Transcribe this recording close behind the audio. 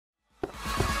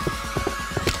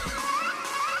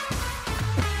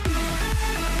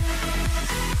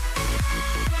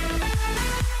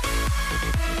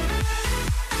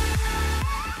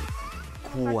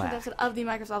episode of the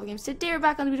Minecraft Survival Games. Today we're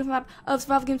back on the beautiful map of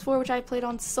Survival Games 4, which I played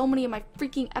on so many of my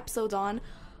freaking episodes on.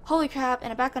 Holy crap, and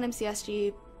I'm back on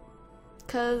MCSG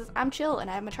because I'm chill and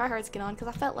I have my tryhard skin on because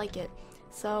I felt like it.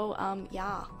 So,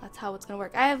 yeah, that's how it's gonna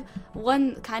work. I have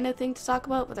one kind of thing to talk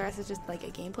about, but the rest is just like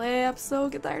a gameplay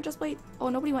episode. Get there, just wait. Oh,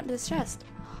 nobody went into this chest.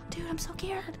 Dude, I'm so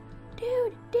scared.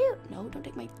 Dude. No, don't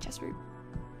take my chest root.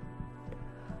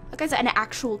 That guy's an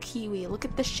actual kiwi. Look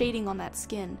at the shading on that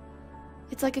skin.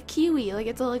 It's like a kiwi. Like,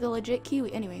 it's like a legit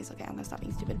kiwi. Anyways, okay, I'm gonna stop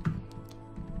being stupid.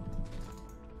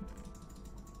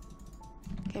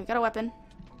 Okay, we got a weapon.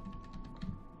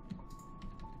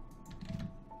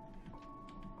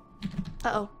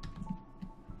 Uh-oh.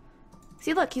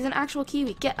 See, look, he's an actual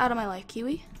kiwi. Get out of my life,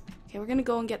 kiwi. Okay, we're gonna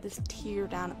go and get this tier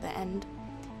down at the end.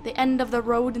 The end of the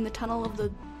road in the tunnel of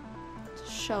the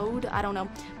showed. I don't know.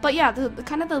 But yeah, the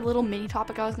kind of the little mini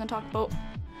topic I was gonna talk about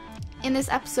in this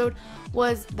episode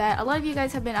was that a lot of you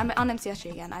guys have been, I'm on MCSG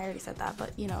again, I already said that,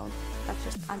 but you know, that's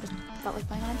just, I just felt like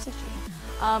playing on MCSG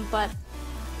again.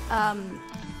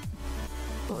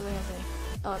 What was I gonna say?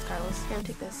 Oh, it's Carlos. Here,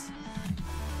 take this.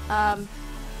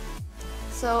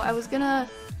 So I was gonna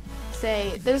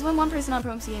say, there's one person on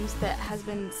PvP Games that has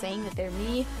been saying that they're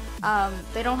me.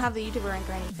 They don't have the YouTuber rank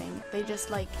or anything. They just,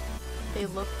 like, they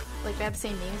look, like, they have the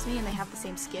same name as me and they have the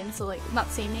same skin, so, like, not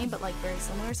the same name, but, like, very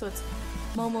similar, so it's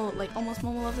Momo, like, almost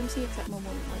Momo Loves MC, except Momo,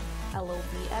 like,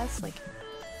 L-O-V-S, like,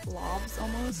 Lobs,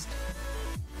 almost.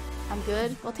 I'm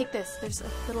good. Well, take this. There's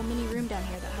a little mini room down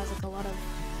here that has, like, a lot of,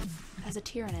 has a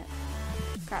tier in it.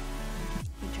 Crap.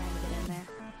 Me trying to get in there.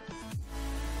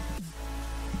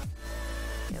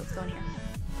 Okay, let's go in here.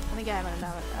 I think I'm gonna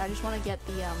know it. I just want to get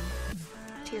the,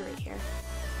 tier right here.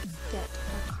 Get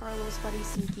our Carlos buddy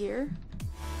some gear.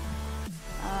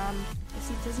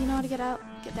 Does he know how to get out?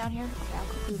 Get down here? Okay, I'll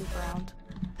quickly loop around.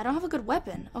 I don't have a good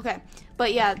weapon. Okay.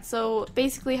 But yeah, so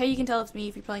basically how you can tell it's me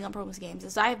if you're playing on PvP Games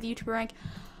is I have the YouTuber rank,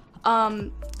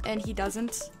 and he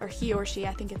doesn't, or he or she,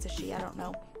 I think it's a she, I don't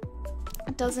know,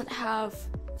 doesn't have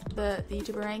the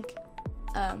YouTuber rank.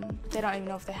 They don't even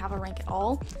know if they have a rank at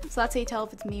all. So that's how you tell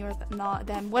if it's me or not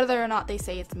them, whether or not they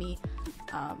say it's me,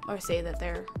 or say that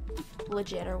they're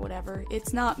legit or whatever.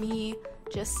 It's not me,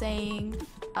 just saying.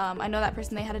 I know that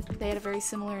person, they had a very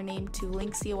similar name to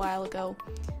Lynxy a while ago.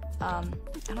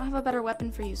 I don't have a better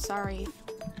weapon for you, sorry,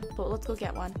 but let's go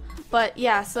get one. But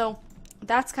yeah, so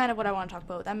that's kind of what I want to talk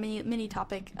about, that mini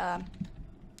topic.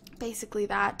 Basically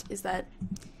that is that,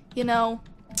 you know,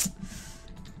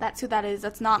 that's who that is.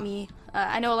 That's not me.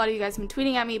 I know a lot of you guys have been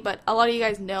tweeting at me, but a lot of you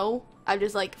guys know. I'm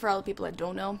just like, for all the people that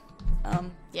don't know,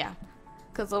 yeah,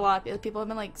 because a lot of people have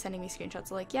been like sending me screenshots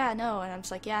of like, yeah, no, and I'm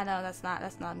just like, yeah, no, that's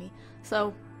not me.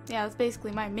 So yeah, that's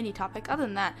basically my mini topic. Other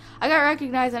than that, I got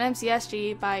recognized on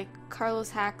MCSG by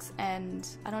Carlos Hacks, and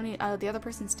I don't need the other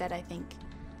person's dead, I think.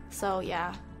 So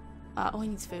yeah, oh, he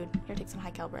needs food. Here, take some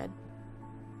high cal bread,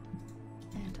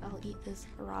 and I'll eat this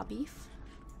raw beef.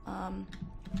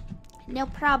 No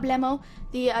problemo.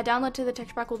 The download to the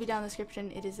texture pack will be down in the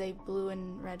description. It is a blue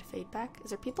and red fade pack. Is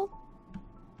there people?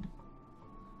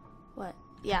 What?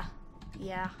 Yeah.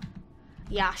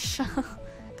 Yash.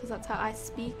 Because that's how I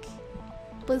speak.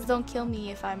 Please don't kill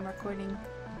me if I'm recording.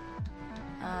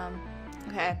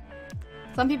 Okay.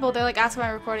 Some people, they like ask if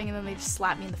I'm recording and then they just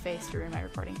slap me in the face to ruin my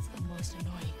recording. It's the most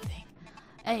annoying thing.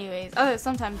 Anyways,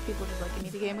 sometimes people just like give me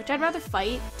the game, which I'd rather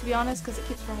fight, to be honest, because it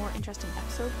keeps for a more interesting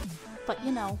episode. But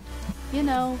you know,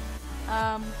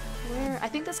 where, I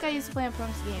think this guy used to play on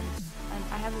PvP Games, and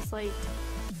I have this, like,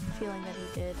 feeling that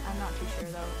he did. I'm not too sure,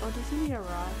 though. Oh, does he need a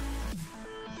rod?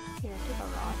 Here, take a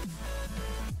rod.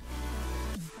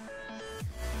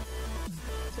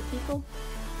 Is there people?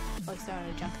 Oh, he's throwing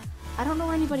a junk. I don't know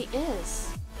where anybody is.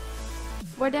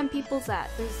 Where them people's at?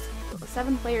 There's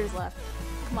 7 players left.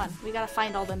 Come on, we gotta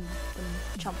find all them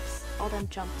chumps. All them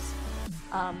chumps.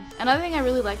 Another thing I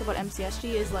really like about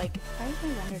MCSG is, like, why is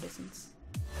my render distance?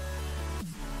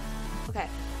 Okay,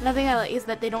 another thing I like is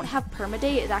that they don't have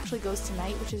permadeath. It actually goes to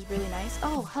night, which is really nice.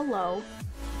 Oh, hello.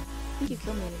 I think you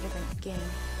killed me in a different game.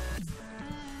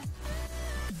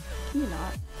 Can you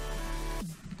not?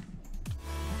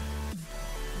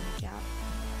 Yeah.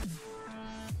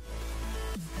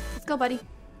 Let's go, buddy.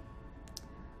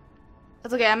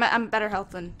 That's okay, I'm better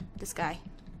health than this guy.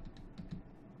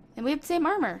 And we have the same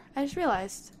armor. I just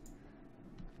realized.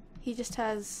 He just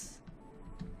has...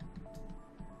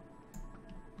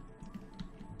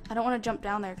 I don't want to jump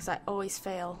down there because I always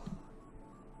fail.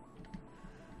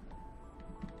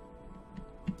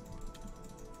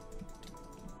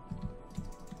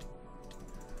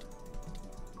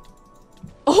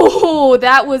 Oh,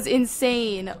 that was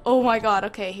insane. Oh my god.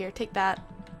 Okay, here, take that.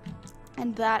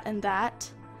 And that, and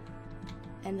that.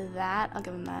 And that, I'll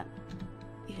give him that.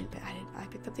 I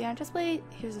picked up the iron chest plate.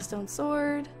 Here's a stone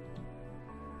sword.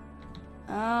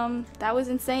 That was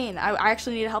insane. I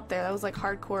actually needed help there. That was like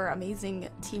hardcore, amazing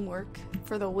teamwork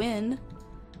for the win.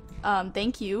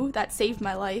 Thank you. That saved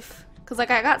my life. Cause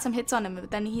like I got some hits on him,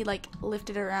 but then he like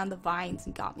lifted around the vines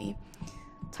and got me.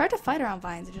 It's hard to fight around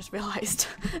vines, I just realized.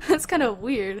 That's kind of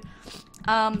weird.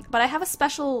 But I have a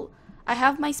special, I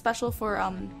have my special for,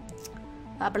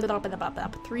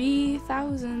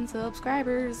 3,000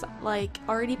 subscribers, like,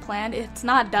 already planned. It's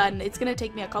not done. It's gonna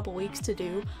take me a couple weeks to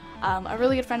do. A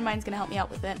really good friend of mine is gonna help me out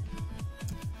with it.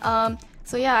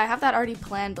 So yeah, I have that already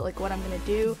planned, like, what I'm gonna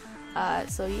do.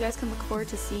 So you guys can look forward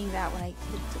to seeing that when I hit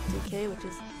 2K, which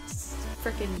is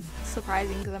freaking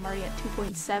surprising because I'm already at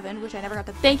 2.7, which I never got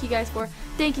to thank you guys for.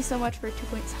 Thank you so much for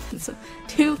 2.7. So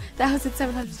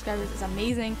 2,700 subscribers is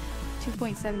amazing.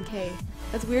 2.7K.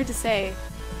 That's weird to say.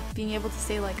 Being able to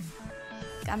say like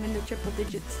I'm in the triple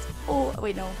digits. Oh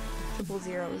wait, no, triple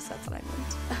zeros. That's what I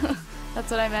meant. That's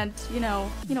what I meant. You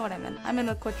know what I meant. I'm in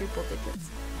the quadruple digits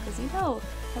because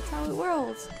that's how it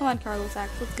rolls. Come on, Carlos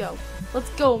Axe, let's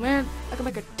go, man. I can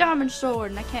make a diamond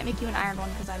sword, and I can't make you an iron one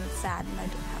because I'm sad and I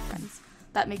don't have friends.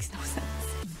 That makes no sense.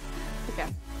 Okay,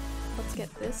 let's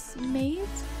get this made.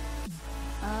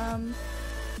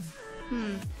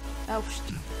 Oh,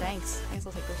 thanks. I guess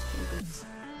I'll take those 2 boots.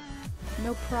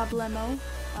 No problemo.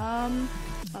 Oh,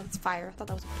 it's fire. I thought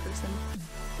that was a person.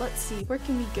 Let's see, where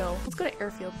can we go? Let's go to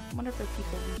airfield. I wonder if there are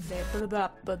people there. Blah, blah,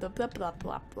 blah, blah, blah, blah,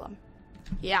 blah, blah.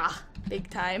 Yeah, big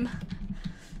time.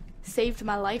 Saved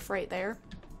my life right there.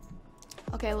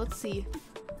 Okay, let's see.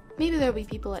 Maybe there'll be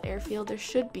people at airfield. There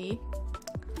should be.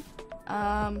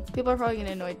 People are probably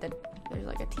gonna annoyed that there's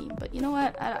like a team, but you know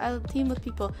what? I'll team with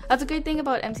people. That's a good thing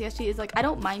about MCSG is like I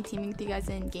don't mind teaming with you guys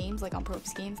in games, like on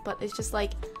PvP games, but it's just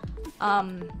like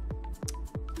on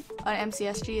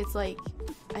MCSG it's like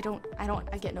I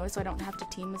get noticed, so I don't have to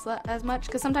team as much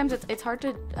because sometimes it's hard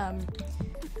to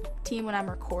team when I'm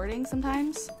recording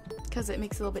sometimes because it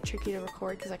makes it a little bit tricky to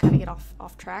record because I kind of get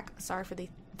off track. Sorry for the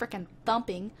frickin'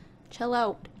 thumping. Chill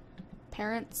out.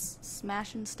 Parents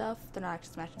smashing stuff. They're not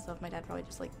actually smashing stuff. My dad probably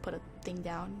just like put a thing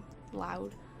down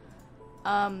loud.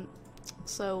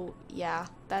 So yeah,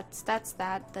 that's that.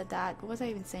 What was I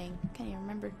even saying? Can't even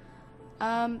remember.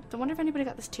 I wonder if anybody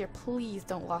got this tier. Please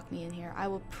don't lock me in here. I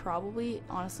will probably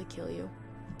honestly kill you.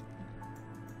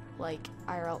 Like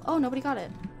IRL. Oh, nobody got it.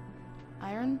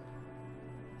 Iron?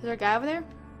 Is there a guy over there?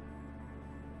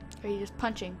 Or are you just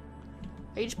punching?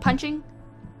 Are you just punching?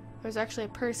 Or is there actually a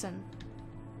person?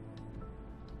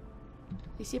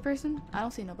 You see a person? I don't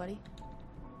see nobody.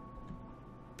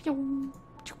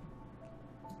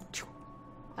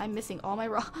 I'm missing all my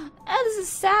raw. Ah, this is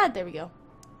sad. There we go.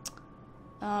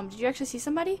 Did you actually see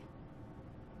somebody?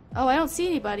 Oh, I don't see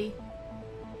anybody.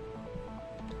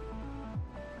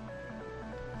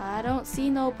 I don't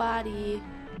see nobody.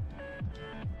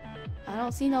 I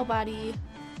don't see nobody.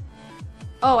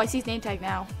 Oh, I see his name tag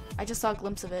now. I just saw a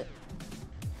glimpse of it.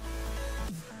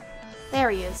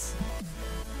 There he is.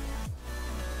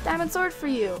 Diamond sword for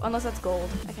you. Unless that's gold.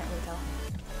 I can't really tell.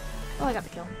 Oh, I got the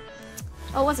kill.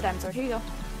 Oh, it was a diamond sword. Here you go.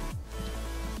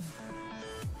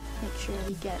 Make sure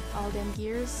we get all them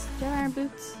gears. Do you have iron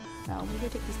boots? No, we're gonna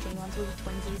take these chain ones. We'll be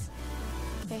twinsies.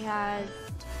 They had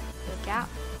the gap.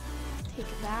 Take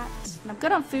that. And I'm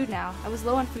good on food now. I was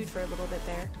low on food for a little bit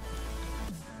there.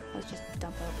 Let's just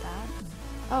dump out that.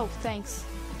 Oh, thanks.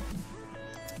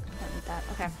 Don't need that.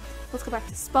 Okay. Let's go back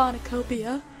to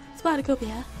Spawnacopia.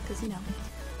 Spawnacopia. Because, you know.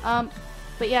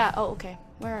 But yeah. Oh, okay.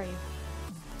 Where are you?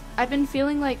 I've been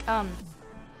feeling like,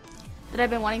 that I've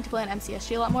been wanting to play on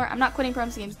MCSG a lot more. I'm not quitting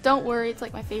PvP games. Don't worry. It's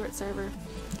like my favorite server.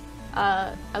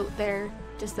 Out there.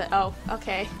 Just that. Oh,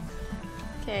 okay.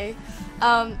 Okay.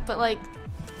 But like,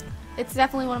 it's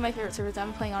definitely one of my favorite servers. I've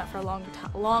been playing on it for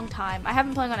a long time. I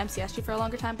haven't been playing on MCSG for a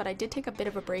longer time, but I did take a bit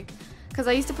of a break because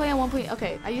I used to play on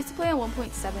 1.7, I used to play on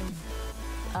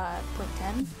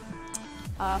 1.7.10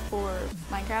 for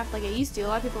Minecraft. Like I used to. A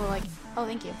lot of people were like, "Oh,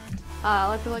 thank you." A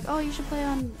lot of people were like, "Oh, you should play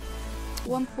on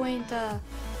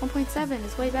 1.7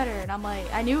 is way better." And I'm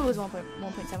like, I knew it was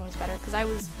 1.7 was better because I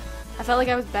felt like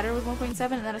I was better with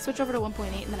 1.7, and then I switched over to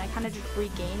 1.8, and then I kind of just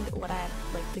regained what I had,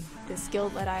 like the skill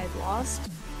that I had lost.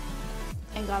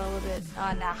 And got a little bit,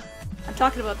 nah, I'm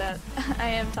talking about that. I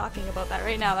am talking about that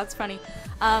right now. That's funny.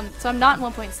 So I'm not in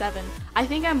 1.7. I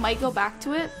think I might go back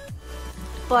to it,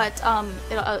 but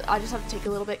I'll just have to take a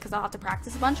little bit because I'll have to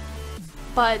practice a bunch.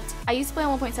 But I used to play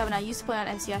on 1.7. I used to play on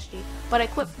MCSG, but I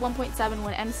quit 1.7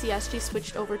 when MCSG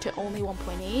switched over to only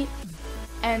 1.8.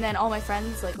 And then all my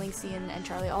friends, like Linksy and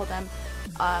Charlie, all of them,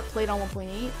 played on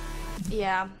 1.8.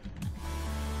 Yeah.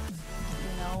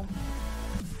 You know.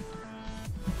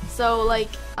 So like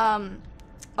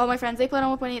all my friends, they played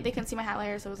on 1.8, they couldn't see my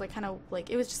highlighter, so it was like kind of like,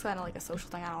 it was just kind of like a social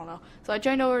thing, I don't know. So I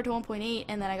joined over to 1.8,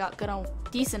 and then I got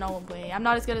decent on 1.8. I'm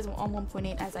not as good as on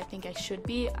 1.8 as I think I should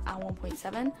be on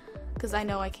 1.7, because I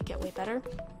know I could get way better.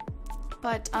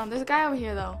 But there's a guy over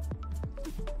here though.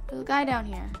 There's a guy down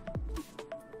here.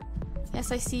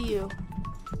 Yes, I see you.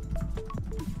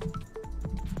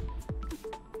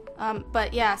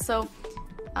 But yeah, so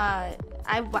I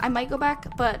might go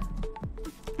back, but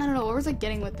I don't know, what was I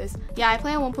getting with this? Yeah, I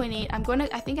play on 1.8.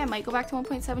 I think I might go back to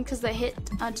 1.7 because the hit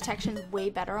detection is way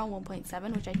better on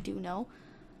 1.7, which I do know.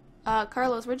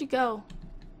 Carlos, where'd you go?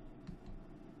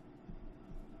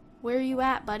 Where are you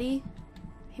at, buddy?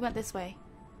 He went this way.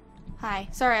 Hi.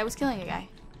 Sorry, I was killing a guy.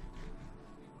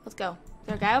 Let's go. Is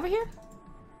there a guy over here?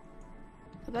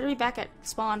 I better be back at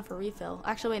spawn for refill.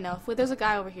 Actually, wait, no. If there's a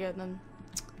guy over here, then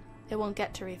it won't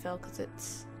get to refill because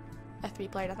it's a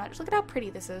 3-player deathmatch. Look at how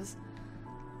pretty this is.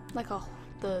 Like, oh,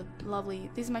 the lovely,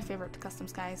 these are my favorite custom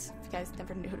skies, if you guys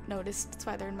never noticed. That's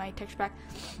why they're in my texture pack.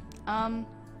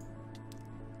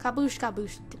 Kaboosh,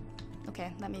 kaboosh.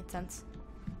 Okay, that made sense.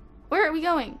 Where are we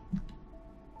going?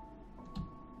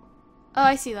 Oh,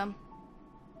 I see them.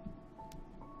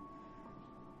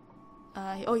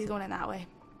 Oh, he's going in that way.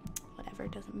 Whatever,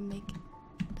 it doesn't make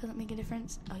a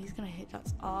difference. Oh, he's gonna hit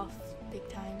us off big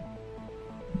time.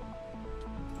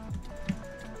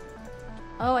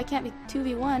 Oh, I can't be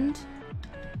 2v1'd.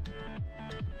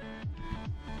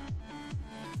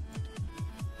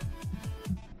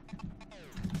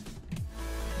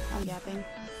 I'm gapping.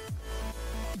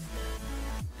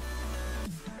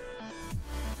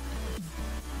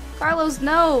 Carlos,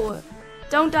 no!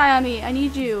 Don't die on me. I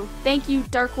need you. Thank you,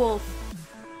 Dark Wolf.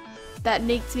 That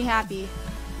makes me happy.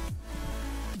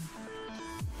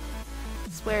 I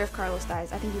swear if Carlos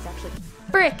dies, I think he's actually...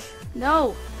 Brick!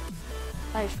 No!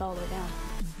 I just fell all the way down.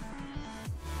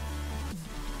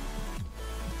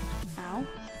 Ow.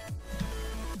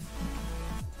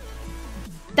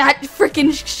 That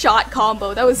freaking shot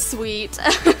combo, that was sweet.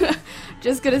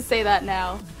 Just gonna say that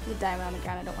now. The diamond on the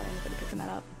ground, I don't want anybody picking that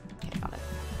up. Okay, got it.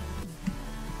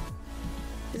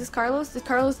 Is this Carlos? Did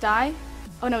Carlos die?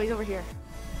 Oh no, he's over here.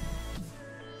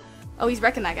 Oh, he's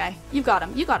wrecking that guy. You got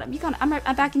him, you got him, you got him.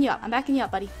 I'm backing you up, I'm backing you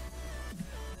up, buddy.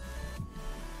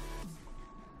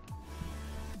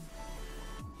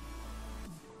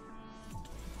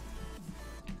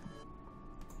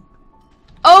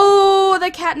 Oh,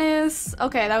 the Katniss.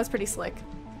 Okay, that was pretty slick.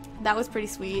 That was pretty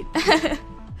sweet.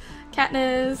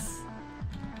 Katniss.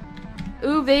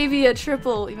 Ooh, baby, a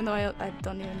triple. Even though I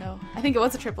don't even know. I think it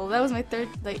was a triple. That was my third.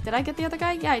 Like, did I get the other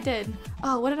guy? Yeah, I did.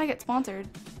 Oh, what did I get sponsored?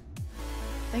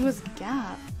 I think it was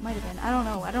Gap. Might have been. I don't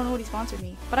know. I don't know what he sponsored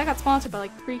me. But I got sponsored by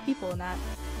like 3 people in that.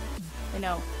 I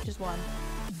know, just one.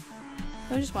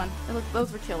 No, just one.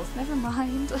 Those were kills. Never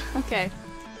mind. Okay.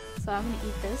 So I'm gonna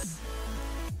eat this.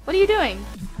 What are you doing?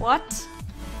 What?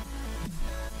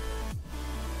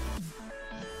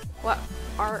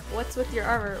 What's with your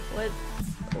armor? What's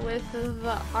with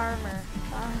the armor?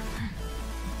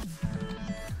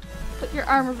 Put your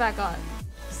armor back on,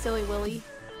 silly Willy.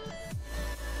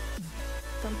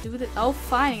 Don't do that. Oh,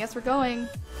 fine. I guess we're going.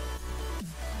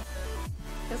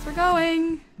 Guess we're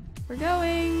going. We're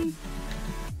going.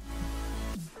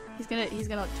 He's gonna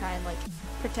try and like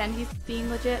pretend he's being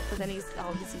legit, but then he's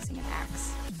using an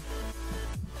axe.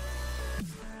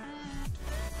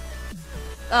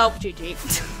 Oh, GG.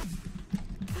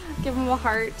 Give him a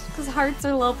heart, because hearts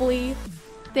are lovely.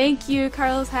 Thank you,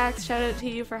 Carlos Hacks. Shout out to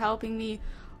you for helping me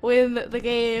win the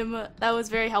game. That was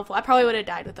very helpful. I probably would have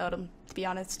died without him, to be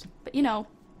honest. But you know,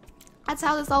 that's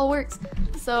how this all works.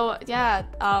 So yeah,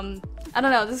 I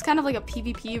don't know. This is kind of like a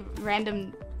PvP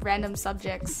random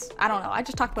subjects. I don't know. I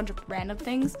just talked a bunch of random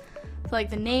things. So, like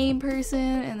the name person,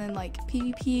 and then like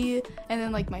PvP, and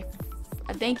then like my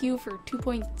thank you for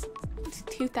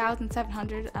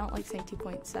 2,700. I don't like saying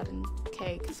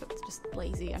 2.7k because it's just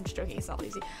lazy. I'm just joking. It's not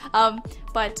lazy.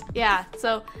 But yeah.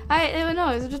 So I don't know.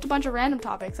 It's just a bunch of random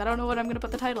topics. I don't know what I'm gonna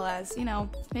put the title as. You know,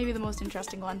 maybe the most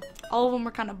interesting one. All of them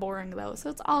were kind of boring though, so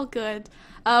it's all good.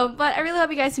 But I really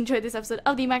hope you guys enjoyed this episode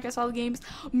of the Minecraft Solo Games.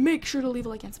 Make sure to leave a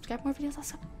like and subscribe for more videos.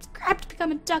 Also, subscribe to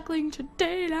become a duckling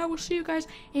today, and I will see you guys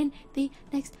in the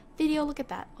next video. Look at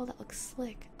that. Oh, that looks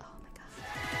slick. Oh my god.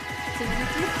 See you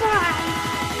next time. Bye.